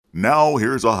Now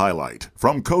here's a highlight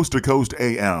from Coast to Coast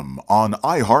AM on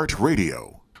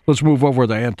iHeartRadio. Let's move over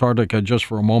to Antarctica just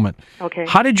for a moment. Okay.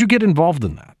 How did you get involved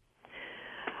in that?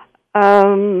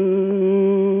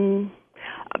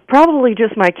 Probably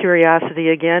just my curiosity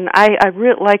again.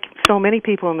 Like so many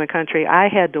people in the country, I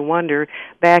had to wonder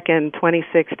back in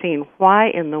 2016,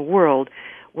 why in the world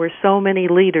were so many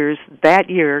leaders that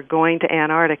year going to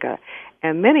Antarctica?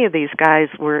 And many of these guys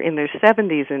were in their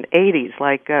 70s and 80s,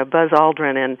 like Buzz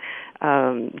Aldrin and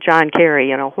John Kerry.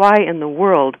 You know, why in the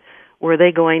world were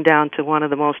they going down to one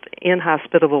of the most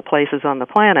inhospitable places on the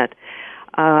planet?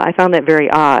 I found that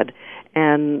very odd.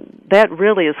 And that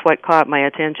really is what caught my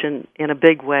attention in a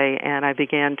big way, and I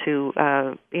began to,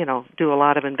 do a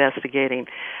lot of investigating.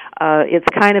 It's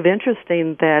kind of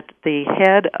interesting that the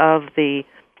head of the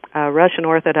Russian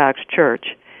Orthodox Church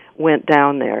went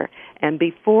down there, and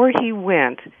before he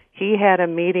went, he had a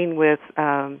meeting with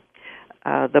the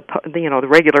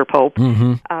regular Pope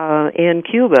in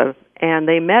Cuba, and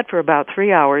they met for about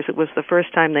 3 hours. It was the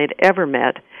first time they'd ever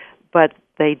met, but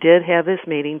they did have this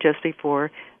meeting just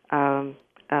before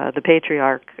the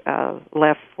patriarch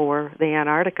left for the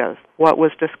Antarctica. What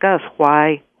was discussed?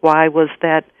 Why was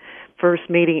that first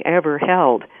meeting ever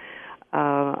held?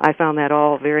 I found that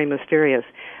all very mysterious.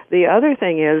 The other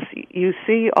thing is, you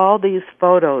see all these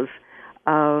photos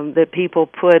that people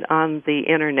put on the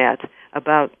internet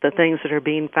about the things that are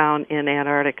being found in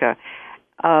Antarctica.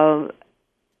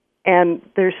 And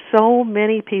there's so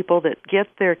many people that get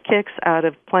their kicks out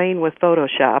of playing with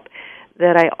Photoshop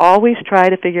that I always try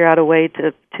to figure out a way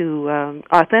to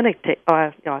authenticate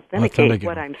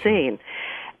what I'm seeing.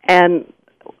 And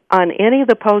on any of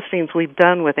the postings we've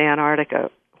done with Antarctica,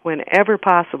 whenever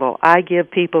possible, I give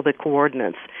people the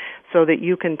coordinates so that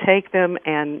you can take them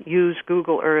and use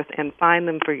Google Earth and find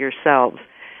them for yourselves.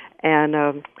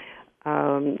 And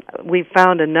we've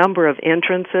found a number of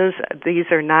entrances.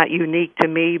 These are not unique to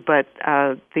me, but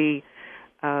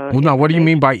now, what do you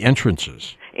mean by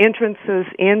entrances? Entrances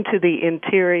into the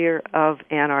interior of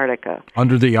Antarctica.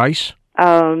 Under the ice?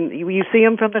 You see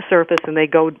them from the surface, and they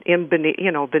go in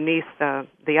beneath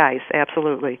the ice.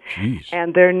 Absolutely. Jeez.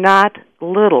 And they're not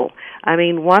little. I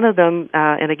mean, one of them,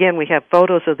 and again, we have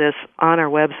photos of this on our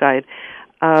website.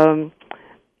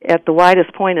 At the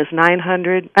widest point is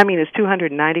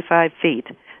 295 feet.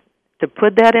 To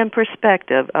put that in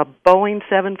perspective, a Boeing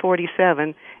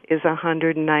 747 is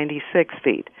 196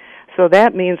 feet. So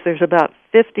that means there's about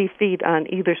 50 feet on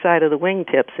either side of the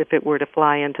wingtips if it were to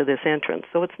fly into this entrance.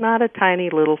 So it's not a tiny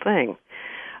little thing.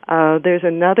 There's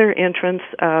another entrance,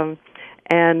 and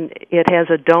it has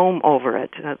a dome over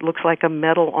it. It looks like a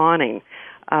metal awning.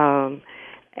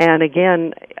 And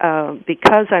again,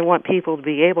 because I want people to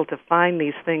be able to find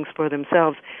these things for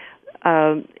themselves,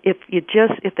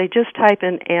 if they just type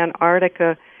in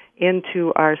Antarctica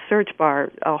into our search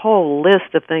bar, a whole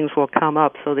list of things will come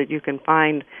up so that you can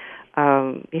find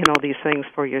these things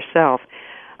for yourself.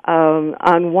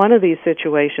 On one of these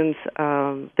situations,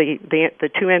 the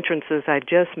two entrances I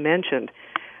just mentioned,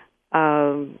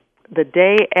 the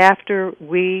day after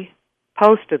we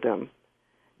posted them,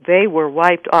 they were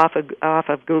wiped off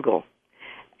of Google,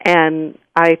 and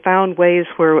I found ways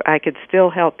where I could still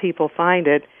help people find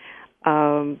it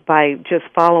by just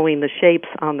following the shapes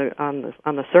on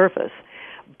the surface,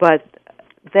 but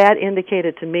that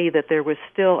indicated to me that there was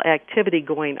still activity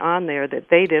going on there that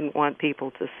they didn't want people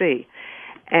to see.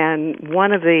 And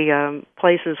one of the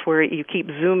places where you keep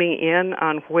zooming in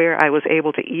on where I was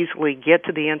able to easily get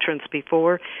to the entrance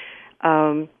before,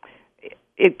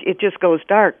 it just goes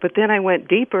dark. But then I went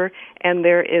deeper, and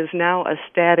there is now a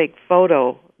static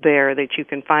photo there that you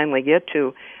can finally get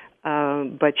to,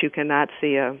 but you cannot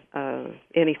see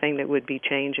anything that would be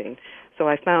changing. So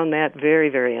I found that very,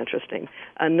 very interesting.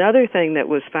 Another thing that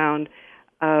was found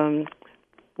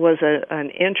was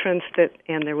an entrance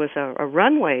and there was a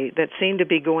runway that seemed to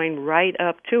be going right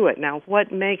up to it. Now,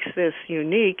 what makes this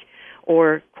unique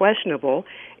or questionable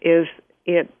is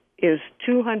it is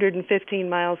 215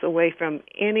 miles away from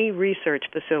any research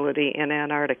facility in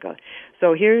Antarctica.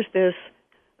 So here's this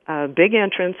big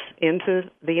entrance into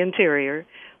the interior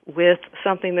with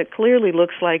something that clearly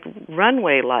looks like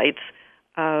runway lights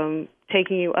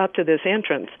taking you up to this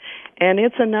entrance. And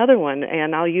it's another one,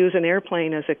 and I'll use an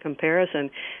airplane as a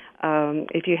comparison.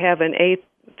 If you have an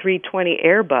A320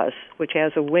 Airbus, which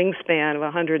has a wingspan of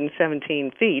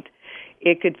 117 feet,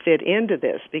 it could fit into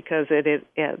this because at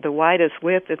the widest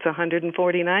width, it's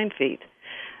 149 feet.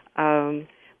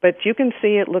 But you can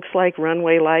see it looks like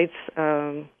runway lights.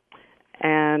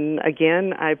 And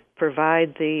again, I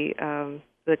provide the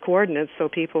coordinates so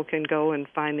people can go and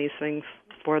find these things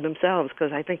for themselves,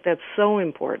 because I think that's so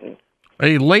important.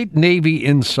 A late Navy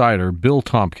insider, Bill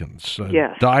Tompkins,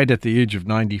 Yes. died at the age of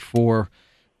 94,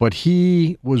 but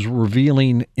he was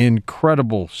revealing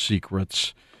incredible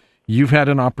secrets. You've had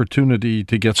an opportunity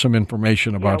to get some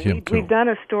information about him, too. We've done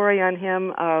a story on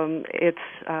him. It's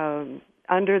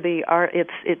under the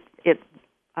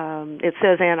it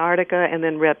says Antarctica, and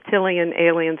then reptilian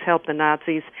aliens help the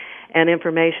Nazis, and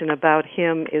information about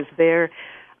him is there.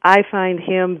 I find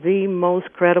him the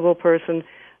most credible person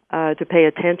to pay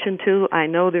attention to. I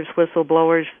know there's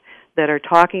whistleblowers that are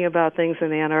talking about things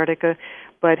in Antarctica,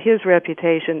 but his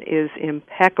reputation is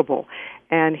impeccable.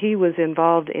 And he was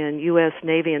involved in U.S.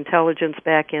 Navy intelligence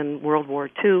back in World War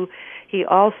II. He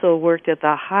also worked at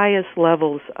the highest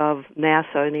levels of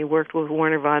NASA, and he worked with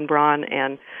Wernher von Braun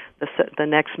and the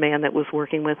next man that was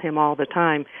working with him all the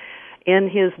time. In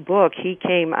his book, he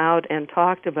came out and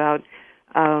talked about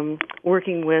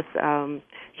working with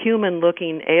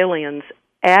human-looking aliens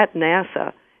at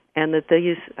NASA, and that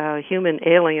these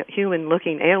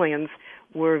human-looking aliens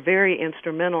were very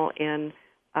instrumental in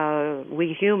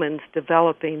we humans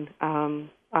developing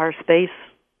our space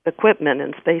equipment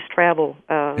and space travel.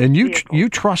 And you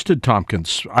trusted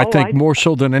Tompkins, I think, more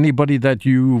so than anybody that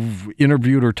you've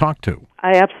interviewed or talked to.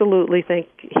 I absolutely think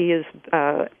he is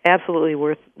absolutely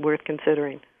worth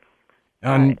considering.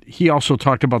 And he also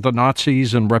talked about the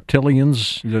Nazis and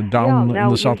reptilians down in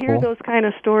the South Pole. You hear those kind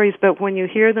of stories, but when you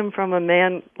hear them from a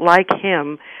man like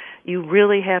him, you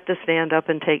really have to stand up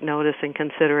and take notice and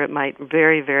consider it might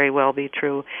very, very well be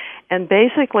true. And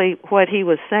basically what he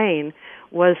was saying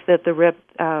was that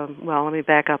let me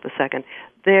back up a second.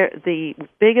 The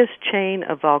biggest chain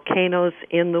of volcanoes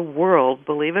in the world,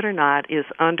 believe it or not, is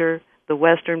under the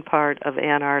western part of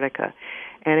Antarctica.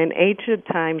 And in ancient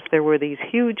times, there were these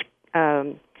huge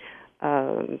caverns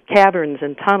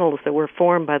and tunnels that were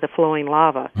formed by the flowing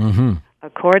lava. Mm-hmm.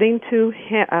 According to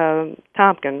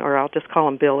Tompkins, or I'll just call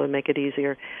him Bill and make it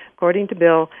easier, according to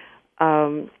Bill,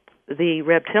 the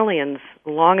reptilians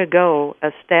long ago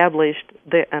established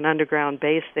an underground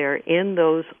base there in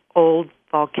those old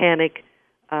volcanic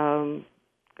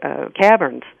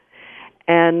caverns.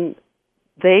 And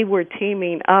they were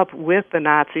teaming up with the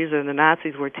Nazis, and the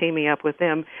Nazis were teaming up with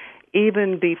them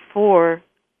even before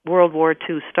World War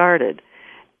II started.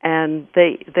 And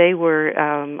they were,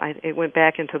 it went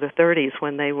back into the 30s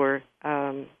when they were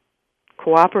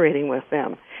cooperating with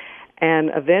them. And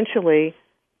eventually,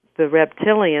 the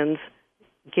reptilians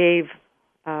gave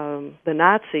the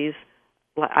Nazis,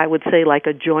 I would say, like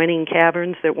adjoining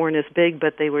caverns that weren't as big,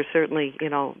 but they were certainly,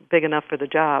 big enough for the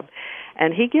job.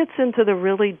 And he gets into the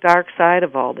really dark side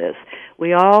of all this.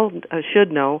 We all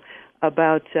should know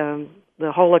about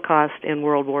the Holocaust in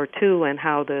World War II and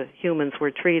how the humans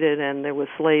were treated, and there was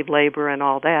slave labor and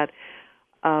all that.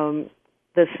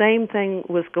 The same thing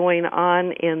was going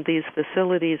on in these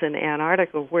facilities in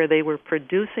Antarctica where they were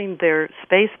producing their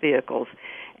space vehicles,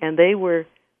 and they were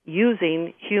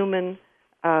using human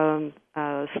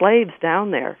slaves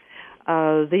down there.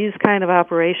 These kind of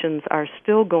operations are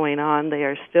still going on. They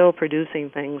are still producing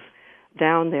things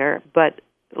down there. But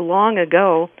long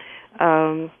ago,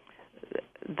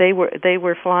 they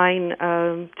were flying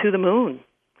to the moon.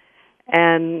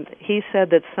 And he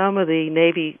said that some of the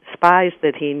Navy spies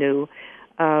that he knew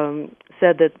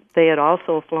said that they had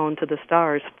also flown to the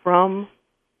stars from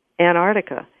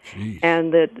Antarctica. Jeez.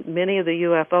 And that many of the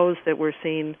UFOs that we're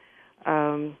seeing,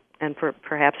 and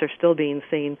perhaps are still being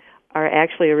seen, are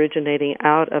actually originating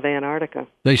out of Antarctica.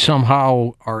 They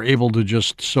somehow are able to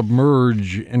just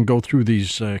submerge and go through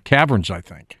these caverns, I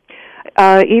think.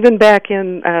 Even back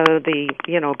in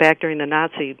back during the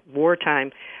Nazi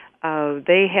wartime,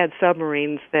 they had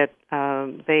submarines that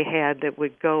that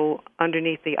would go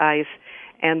underneath the ice,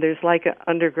 and there's like an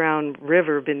underground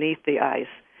river beneath the ice,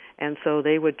 and so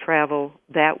they would travel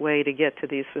that way to get to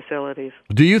these facilities.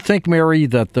 Do you think, Mary,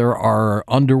 that there are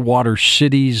underwater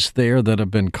cities there that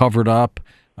have been covered up,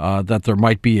 that there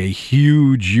might be a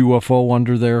huge UFO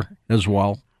under there as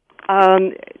well?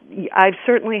 I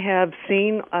certainly have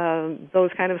seen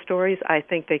those kind of stories. I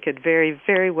think they could very,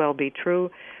 very well be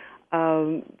true.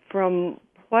 From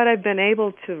what I've been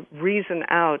able to reason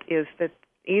out is that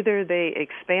either they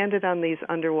expanded on these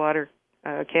underwater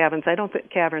caverns. I don't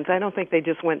think they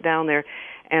just went down there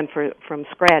and from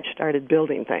scratch started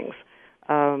building things.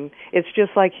 It's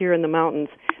just like here in the mountains.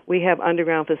 We have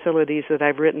underground facilities that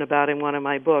I've written about in one of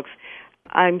my books.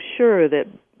 I'm sure that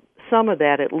some of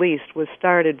that, at least, was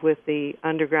started with the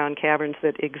underground caverns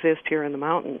that exist here in the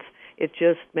mountains. It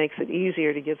just makes it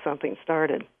easier to get something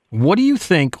started. What do you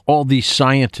think all these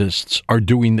scientists are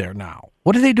doing there now?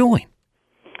 What are they doing?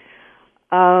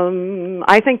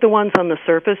 I think the ones on the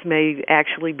surface may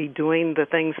actually be doing the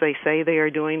things they say they are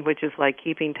doing, which is like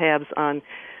keeping tabs on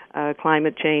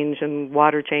climate change and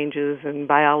water changes and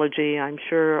biology. I'm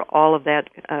sure all of that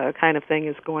kind of thing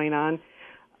is going on.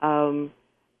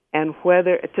 And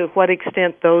to what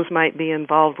extent those might be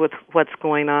involved with what's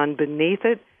going on beneath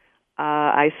it,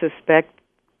 I suspect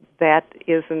that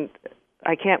isn't.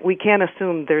 We can't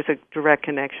assume there's a direct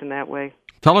connection that way.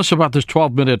 Tell us about this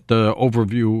 12-minute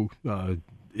overview.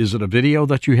 Is it a video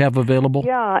that you have available?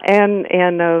 Yeah, and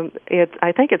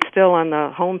I think it's still on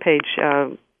the homepage,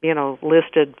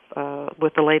 listed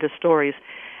with the latest stories.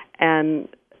 And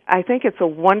I think it's a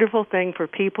wonderful thing for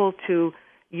people to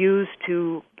use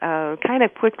to kind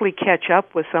of quickly catch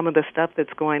up with some of the stuff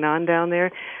that's going on down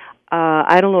there.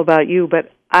 I don't know about you,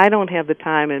 but I don't have the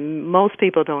time, and most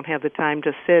people don't have the time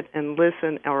to sit and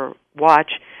listen or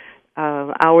watch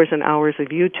hours and hours of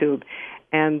YouTube.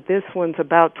 And this one's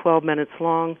about 12 minutes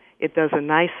long. It does a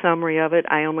nice summary of it.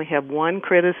 I only have one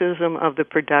criticism of the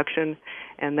production,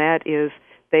 and that is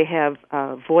they have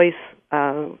voice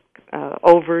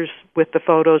overs with the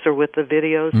photos or with the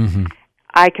videos. Mm-hmm.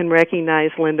 I can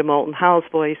recognize Linda Moulton Howe's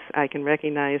voice. I can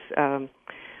recognize I'm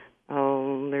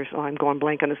going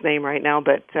blank on his name right now,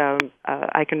 but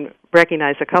I can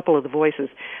recognize a couple of the voices.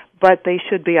 But they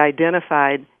should be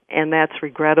identified, and that's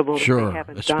regrettable. Sure, that they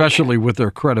haven't especially done that. With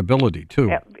their credibility,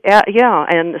 too. Yeah,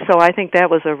 and so I think that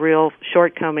was a real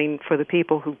shortcoming for the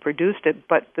people who produced it,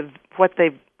 but what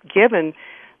they've given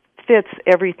fits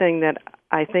everything that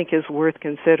I think is worth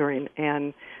considering,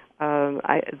 and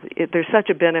there's such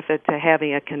a benefit to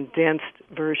having a condensed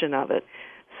version of it.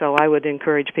 So I would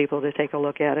encourage people to take a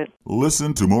look at it.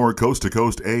 Listen to more Coast to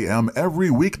Coast AM every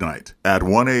weeknight at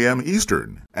 1 a.m.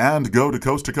 Eastern, and go to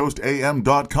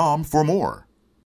coasttocoastam.com for more.